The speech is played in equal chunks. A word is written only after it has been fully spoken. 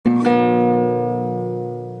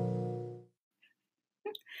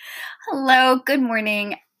Hello, good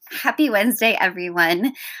morning. Happy Wednesday,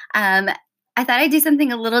 everyone. I thought I'd do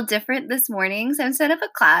something a little different this morning. So instead of a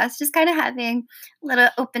class, just kind of having a little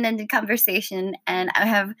open ended conversation. And I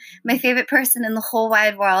have my favorite person in the whole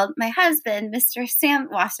wide world, my husband, Mr. Sam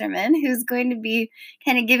Wasserman, who's going to be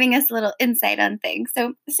kind of giving us a little insight on things.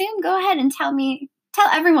 So, Sam, go ahead and tell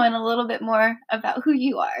everyone a little bit more about who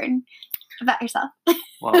you are and about yourself.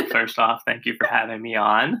 Well, first off, thank you for having me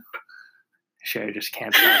on. Sherry just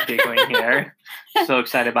can't stop giggling here. So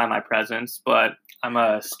excited by my presence, but I'm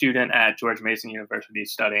a student at George Mason University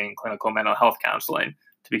studying clinical mental health counseling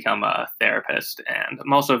to become a therapist. And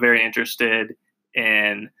I'm also very interested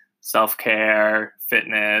in self-care,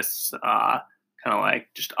 fitness, kind of like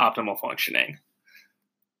just optimal functioning.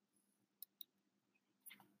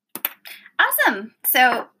 Awesome.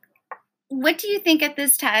 So what do you think at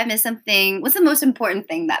this time what's the most important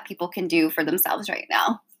thing that people can do for themselves right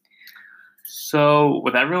now? So,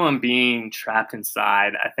 with everyone being trapped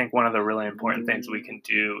inside, I think one of the really important things we can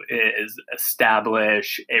do is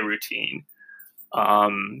establish a routine.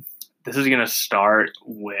 This is going to start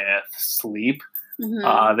with sleep.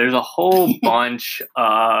 There's a whole bunch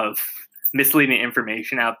of misleading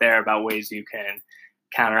information out there about ways you can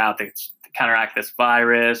counteract this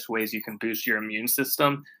virus, ways you can boost your immune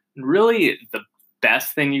system. And really, the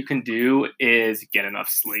best thing you can do is get enough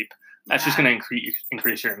sleep. That's just going to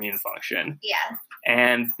increase your immune function. Yeah.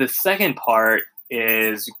 And the second part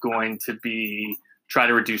is going to be try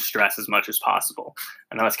to reduce stress as much as possible.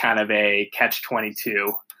 I know it's kind of a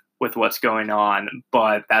catch-22 with what's going on,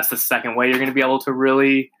 but that's the second way you're going to be able to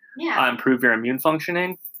really improve your immune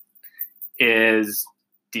functioning is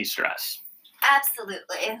de-stress.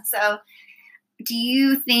 Absolutely. So do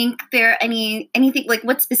you think there are anything like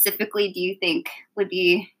what specifically do you think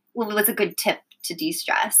what's a good tip to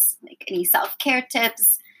de-stress? Like any self-care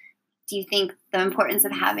tips? Do you think the importance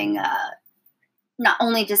of having not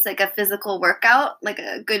only just like a physical workout, like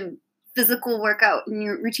a good physical workout in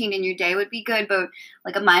your routine in your day would be good, but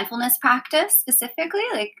like a mindfulness practice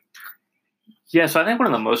specifically? Yeah, so I think one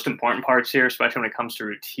of the most important parts here, especially when it comes to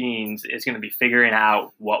routines, is going to be figuring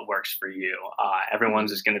out what works for you.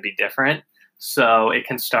 Everyone's is going to be different. So it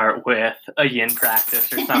can start with a yin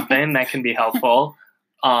practice or something that can be helpful.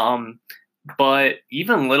 But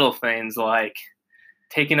even little things like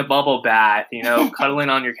taking a bubble bath, cuddling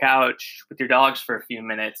on your couch with your dogs for a few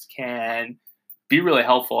minutes can be really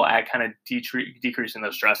helpful at kind of decreasing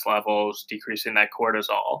those stress levels, decreasing that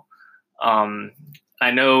cortisol. I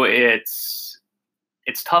know it's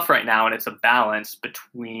tough right now, and it's a balance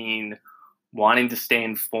between wanting to stay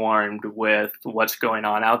informed with what's going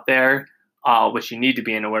on out there, which you need to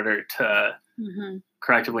be in order to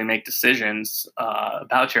correctly make decisions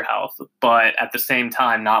about your health, but at the same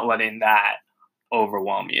time, not letting that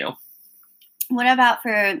overwhelm you. What about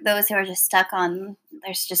for those who are just stuck on,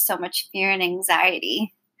 there's just so much fear and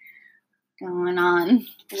anxiety going on?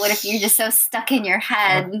 What if you're just so stuck in your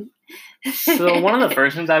head? So one of the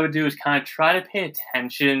first things I would do is kind of try to pay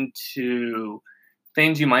attention to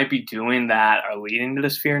things you might be doing that are leading to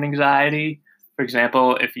this fear and anxiety. For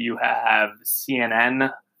example, if you have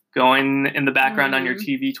CNN going in the background on your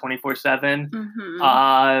TV 24/7,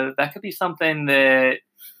 that could be something that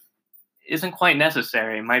isn't quite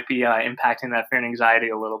necessary. It might be impacting that fear and anxiety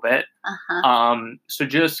a little bit. So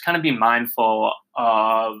just kind of be mindful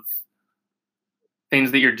of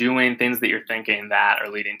things that you're doing, things that you're thinking that are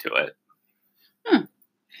leading to it.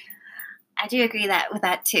 I do agree with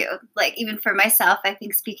that too. Like even for myself, I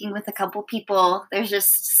think speaking with a couple people, there's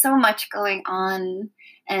just so much going on,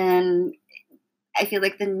 and I feel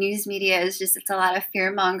like the news media it's a lot of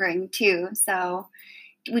fear mongering too. So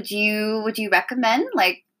would you recommend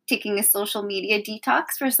like taking a social media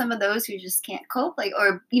detox for some of those who just can't cope,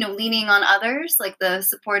 or leaning on others, like the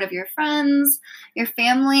support of your friends, your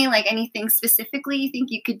family, like anything specifically you think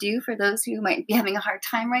you could do for those who might be having a hard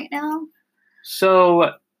time right now?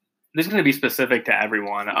 So this is going to be specific to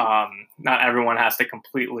everyone. Not everyone has to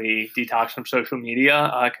completely detox from social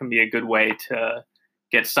media. It can be a good way to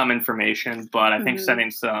get some information, but I think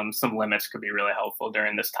setting some limits could be really helpful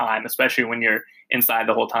during this time, especially when you're inside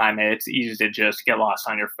the whole time. It's easy to just get lost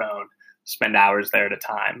on your phone, spend hours there at a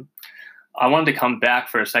time. I wanted to come back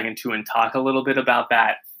for a second too and talk a little bit about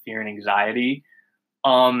that fear and anxiety.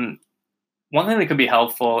 One thing that could be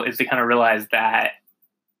helpful is to kind of realize that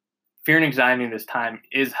fear and anxiety in this time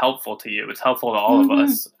is helpful to you. It's helpful to all of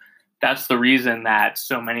us. That's the reason that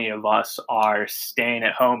so many of us are staying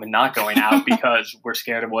at home and not going out because we're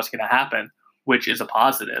scared of what's going to happen, which is a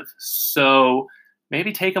positive. So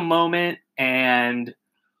maybe take a moment and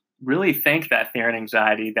really think that fear and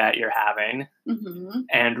anxiety that you're having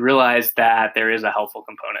and realize that there is a helpful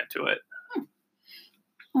component to it.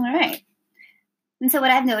 All right. And so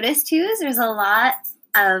what I've noticed too is there's a lot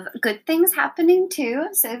of good things happening too.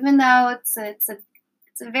 So even though it's a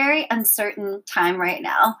very uncertain time right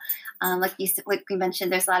now, like we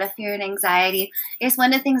mentioned, there's a lot of fear and anxiety. I guess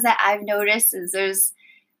one of the things that I've noticed is there's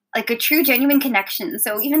like a true genuine connection.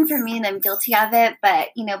 So even for me, and I'm guilty of it, but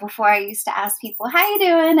before I used to ask people, how you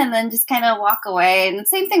doing? And then just kind of walk away. And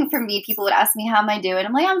same thing for me, people would ask me, how am I doing?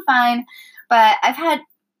 I'm like, I'm fine. But I've had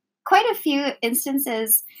quite a few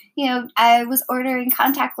instances. I was ordering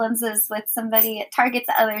contact lenses with somebody at Target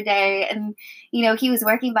the other day, and he was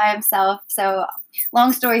working by himself. So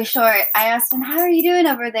long story short, I asked him, how are you doing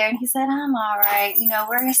over there? And he said, I'm all right.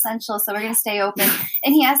 We're essential, so we're going to stay open.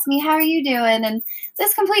 And he asked me, how are you doing? And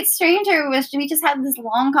this complete stranger we just had this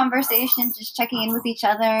long conversation, just checking in with each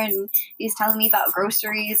other. And he was telling me about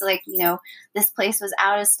groceries, like, this place was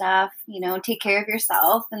out of stuff, take care of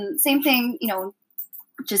yourself. And same thing,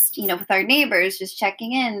 just with our neighbors, just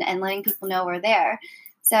checking in and letting people know we're there.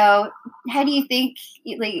 So how do you think,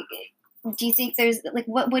 like, do you think there's like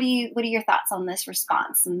what are your thoughts on this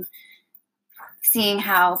response and seeing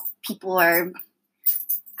how people are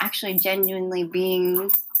actually genuinely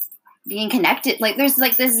being connected? Like there's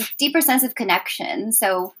like this deeper sense of connection.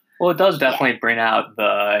 So well, it does definitely bring out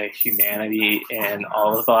the humanity in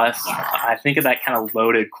all of us. Yeah. I think of that kind of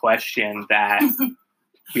loaded question that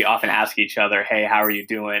we often ask each other, hey, how are you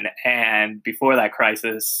doing? And before that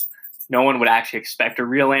crisis, no one would actually expect a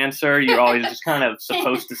real answer. You're always just kind of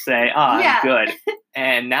supposed to say, I'm good.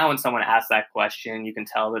 And now when someone asks that question, you can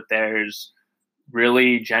tell that there's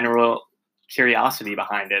really general curiosity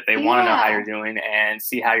behind it. They want to know how you're doing and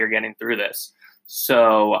see how you're getting through this.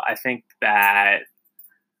 So I think that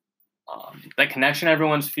that connection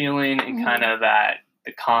everyone's feeling and kind of that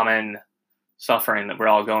the common suffering that we're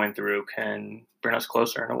all going through can bring us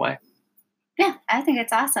closer in a way. Yeah, I think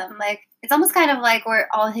it's awesome. Like it's almost kind of like we're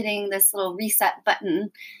all hitting this little reset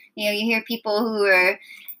button. You hear people who are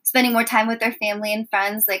spending more time with their family and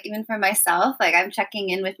friends. Like even for myself, like I'm checking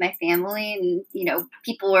in with my family, and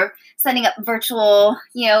people are setting up virtual,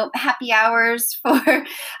 happy hours for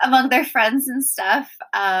among their friends and stuff,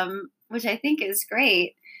 which I think is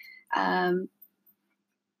great. I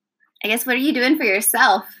guess, what are you doing for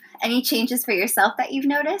yourself? Any changes for yourself that you've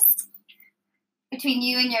noticed between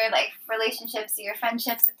you and your like relationships, your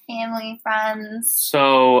friendships with family, friends?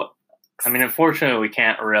 So, I mean, unfortunately, we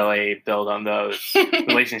can't really build on those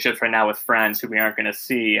relationships right now with friends who we aren't going to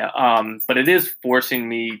see. But it is forcing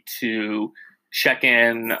me to check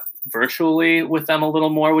in virtually with them a little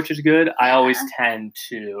more, which is good. Yeah. I always tend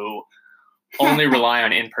to only rely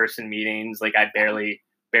on in-person meetings. Like I barely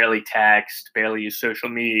text, barely use social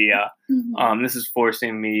media. Mm-hmm. This is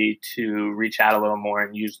forcing me to reach out a little more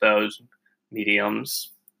and use those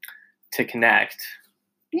mediums to connect.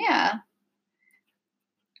 Yeah.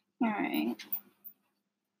 All right.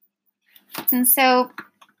 And so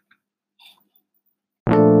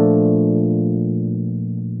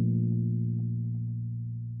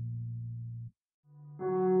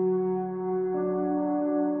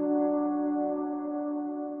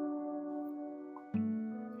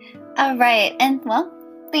all right. And well,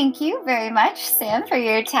 thank you very much, Sam, for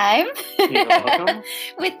your time. You're welcome.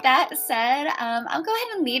 With that said, I'll go ahead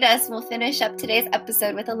and lead us. We'll finish up today's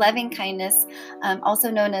episode with a loving kindness, also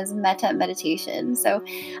known as metta meditation. So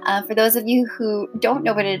for those of you who don't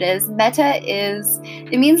know what it is,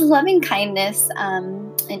 it means loving kindness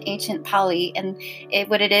in ancient Pali. And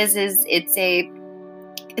what it is it's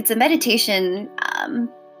a meditation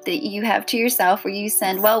that you have to yourself where you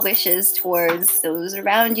send well wishes towards those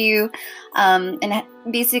around you, and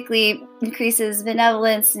basically increases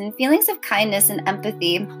benevolence and feelings of kindness and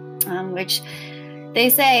empathy, which they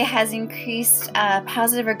say has increased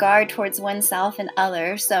positive regard towards oneself and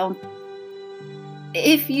others. So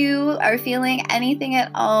if you are feeling anything at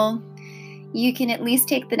all, you can at least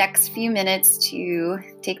take the next few minutes to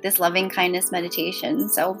take this loving kindness meditation.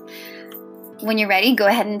 So when you're ready, go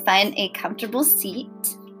ahead and find a comfortable seat.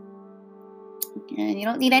 And you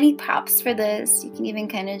don't need any props for this. You can even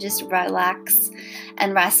kind of just relax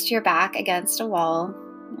and rest your back against a wall.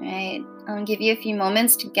 All right. I'll give you a few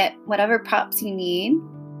moments to get whatever props you need.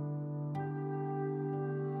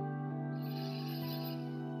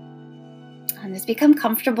 And just become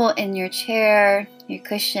comfortable in your chair, your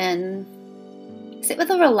cushion. Sit with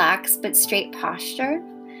a relaxed but straight posture.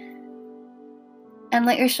 And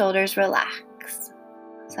let your shoulders relax.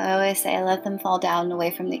 So I always say, I let them fall down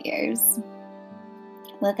away from the ears.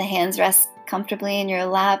 Let the hands rest comfortably in your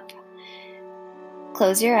lap.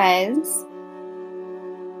 Close your eyes.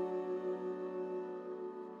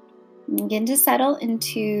 Begin to settle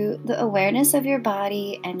into the awareness of your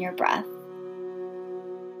body and your breath.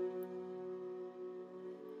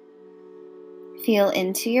 Feel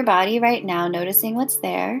into your body right now, noticing what's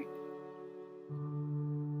there.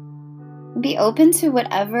 Be open to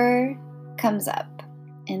whatever comes up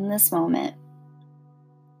in this moment.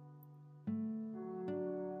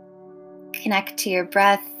 Connect to your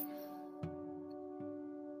breath.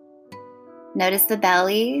 Notice the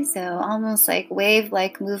belly, so almost like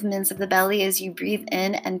wave-like movements of the belly as you breathe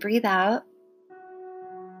in and breathe out.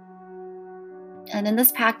 And in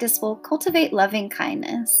this practice, we'll cultivate loving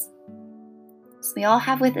kindness. So we all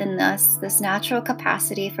have within us this natural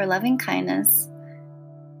capacity for loving kindness,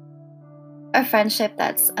 a friendship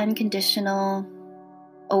that's unconditional,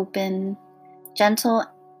 open, gentle,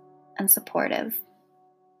 and supportive.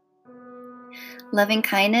 Loving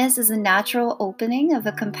kindness is a natural opening of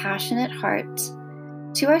a compassionate heart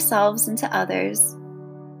to ourselves and to others.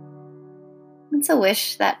 It's a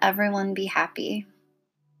wish that everyone be happy.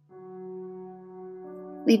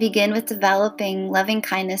 We begin with developing loving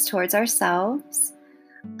kindness towards ourselves,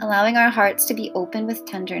 allowing our hearts to be open with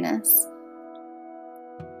tenderness.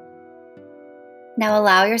 Now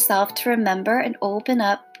allow yourself to remember and open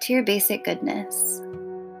up to your basic goodness.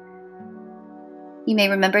 You may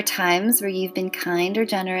remember times where you've been kind or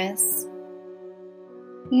generous.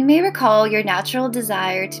 You may recall your natural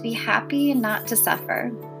desire to be happy and not to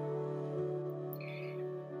suffer.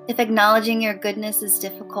 If acknowledging your goodness is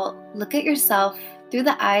difficult, look at yourself through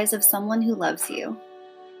the eyes of someone who loves you.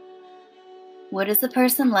 What does the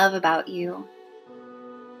person love about you?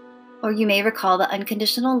 Or you may recall the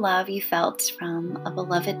unconditional love you felt from a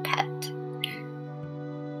beloved pet.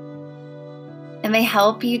 It may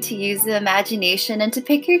help you to use the imagination and to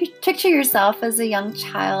picture yourself as a young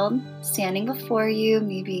child standing before you,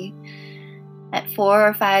 maybe at 4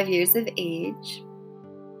 or 5 years of age.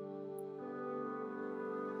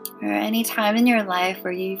 Or any time in your life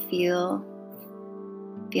where you feel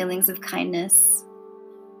feelings of kindness.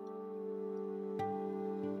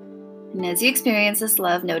 And as you experience this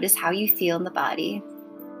love, notice how you feel in the body.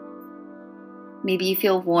 Maybe you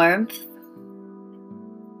feel warmth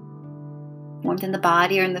in the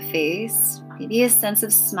body or in the face. Maybe a sense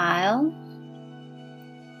of smile.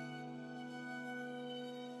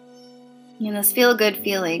 And those feel-good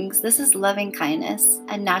feelings, this is loving kindness,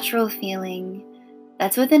 a natural feeling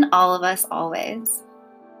that's within all of us always.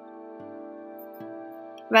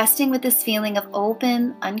 Resting with this feeling of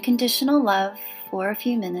open, unconditional love for a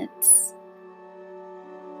few minutes.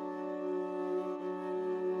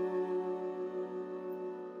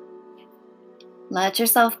 Let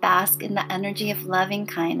yourself bask in the energy of loving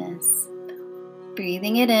kindness,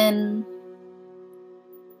 breathing it in,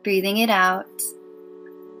 breathing it out,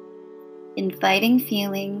 inviting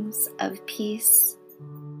feelings of peace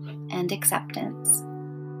and acceptance.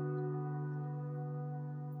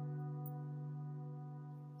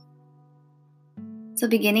 So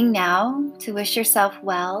beginning now to wish yourself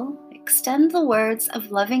well, extend the words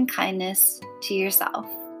of loving kindness to yourself.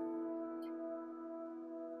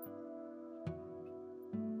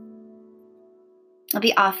 I'll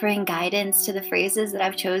be offering guidance to the phrases that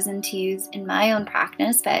I've chosen to use in my own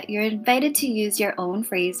practice, but you're invited to use your own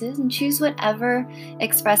phrases and choose whatever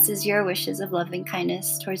expresses your wishes of loving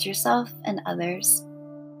kindness towards yourself and others.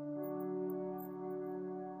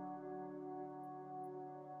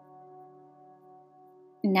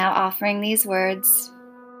 Now offering these words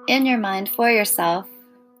in your mind for yourself,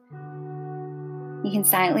 you can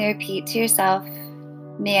silently repeat to yourself,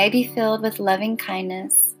 "May I be filled with loving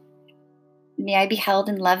kindness. May I be held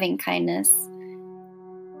in loving kindness.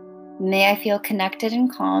 May I feel connected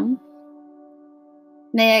and calm.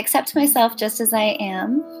 May I accept myself just as I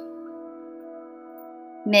am.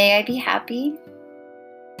 May I be happy.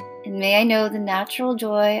 And may I know the natural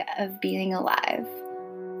joy of being alive."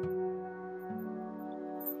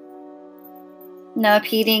 Now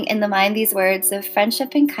repeating in the mind these words of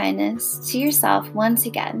friendship and kindness to yourself once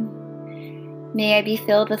again. May I be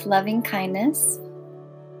filled with loving kindness.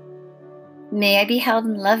 May I be held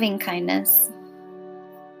in loving kindness.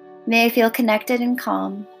 May I feel connected and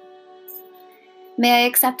calm. May I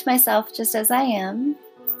accept myself just as I am.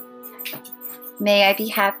 May I be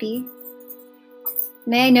happy.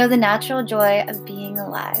 May I know the natural joy of being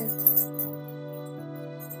alive.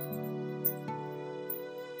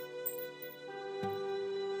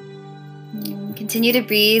 Continue to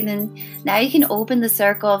breathe, and now you can open the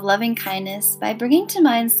circle of loving kindness by bringing to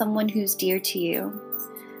mind someone who's dear to you,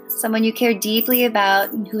 someone you care deeply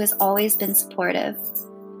about and who has always been supportive.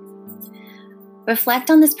 Reflect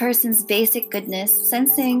on this person's basic goodness,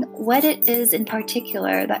 sensing what it is in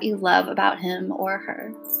particular that you love about him or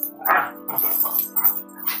her.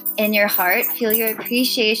 In your heart, feel your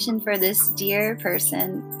appreciation for this dear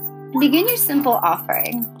person and begin your simple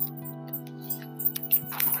offering.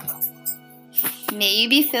 May you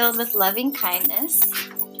be filled with loving kindness.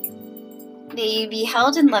 May you be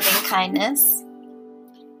held in loving kindness.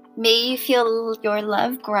 May you feel your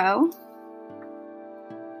love grow.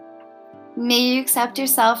 May you accept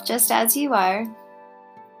yourself just as you are.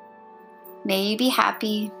 May you be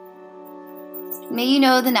happy. May you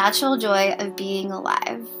know the natural joy of being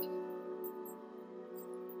alive.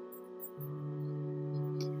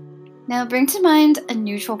 Now bring to mind a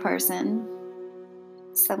neutral person,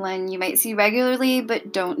 someone you might see regularly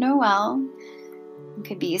but don't know well. It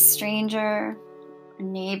could be a stranger, a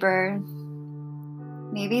neighbor,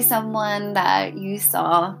 maybe someone that you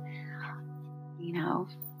saw,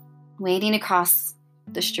 waiting across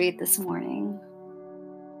the street this morning.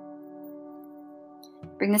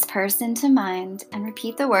 Bring this person to mind and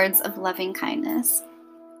repeat the words of loving kindness.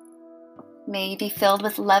 May you be filled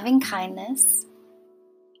with loving kindness.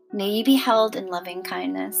 May you be held in loving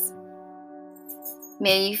kindness.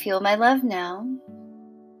 May you feel my love now.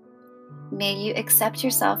 May you accept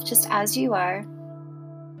yourself just as you are.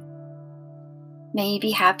 May you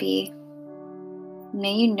be happy.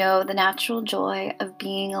 May you know the natural joy of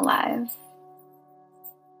being alive.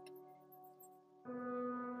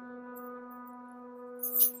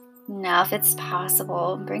 Now, if it's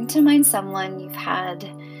possible, bring to mind someone you've had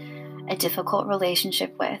a difficult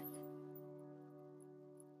relationship with.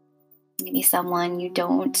 Maybe someone you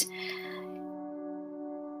don't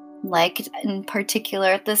like in particular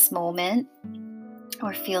at this moment,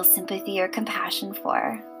 or feel sympathy or compassion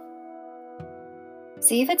for.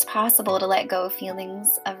 See if it's possible to let go of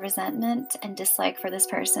feelings of resentment and dislike for this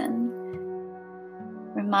person.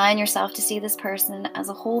 Remind yourself to see this person as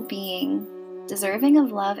a whole being, deserving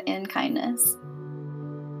of love and kindness.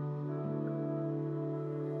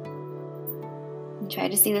 And try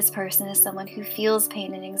to see this person as someone who feels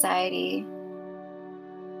pain and anxiety,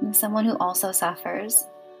 and someone who also suffers.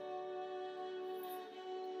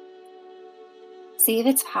 See if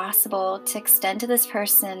it's possible to extend to this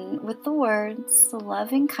person with the words, the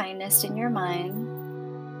love and kindness in your mind.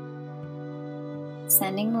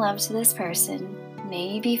 Sending love to this person. May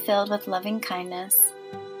you be filled with loving kindness.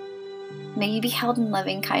 May you be held in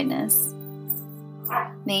loving kindness.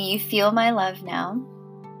 May you feel my love now.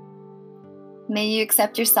 May you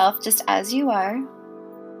accept yourself just as you are.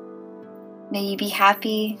 May you be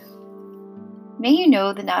happy. May you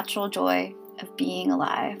know the natural joy of being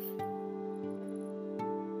alive.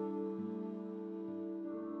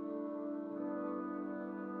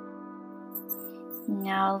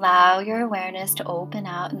 Now allow your awareness to open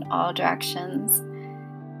out in all directions.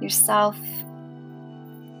 Yourself,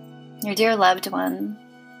 your dear loved one,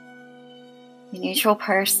 your neutral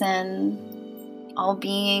person, all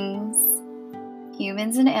beings,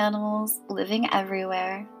 humans and animals living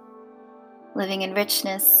everywhere, living in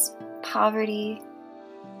richness, poverty,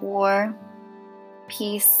 war,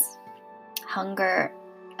 peace, hunger,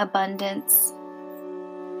 abundance.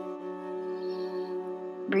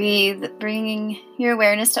 Breathe, bringing your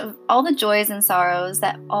awareness to all the joys and sorrows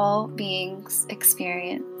that all beings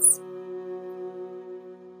experience.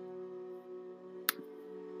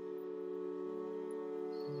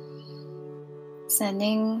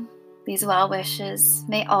 Sending these well wishes,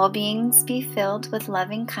 may all beings be filled with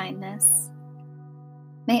loving kindness.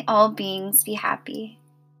 May all beings be happy.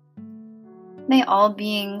 May all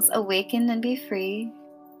beings awaken and be free.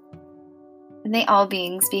 And may all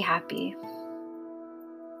beings be happy.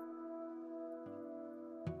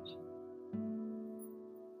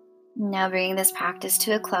 Now bringing this practice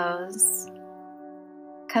to a close,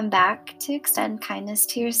 come back to extend kindness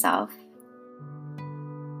to yourself.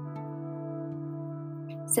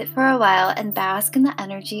 Sit for a while and bask in the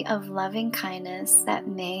energy of loving kindness that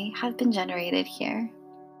may have been generated here.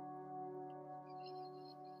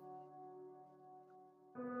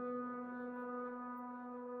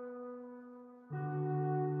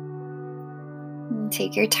 And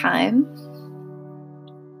take your time.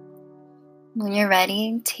 When you're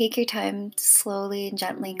ready, take your time to slowly and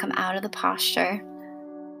gently come out of the posture.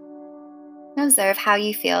 And observe how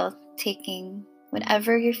you feel, taking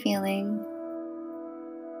whatever you're feeling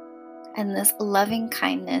and this loving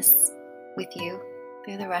kindness with you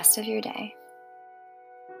through the rest of your day.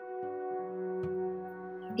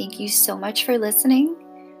 Thank you so much for listening.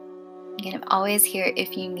 Again, I'm always here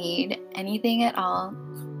if you need anything at all.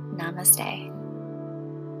 Namaste.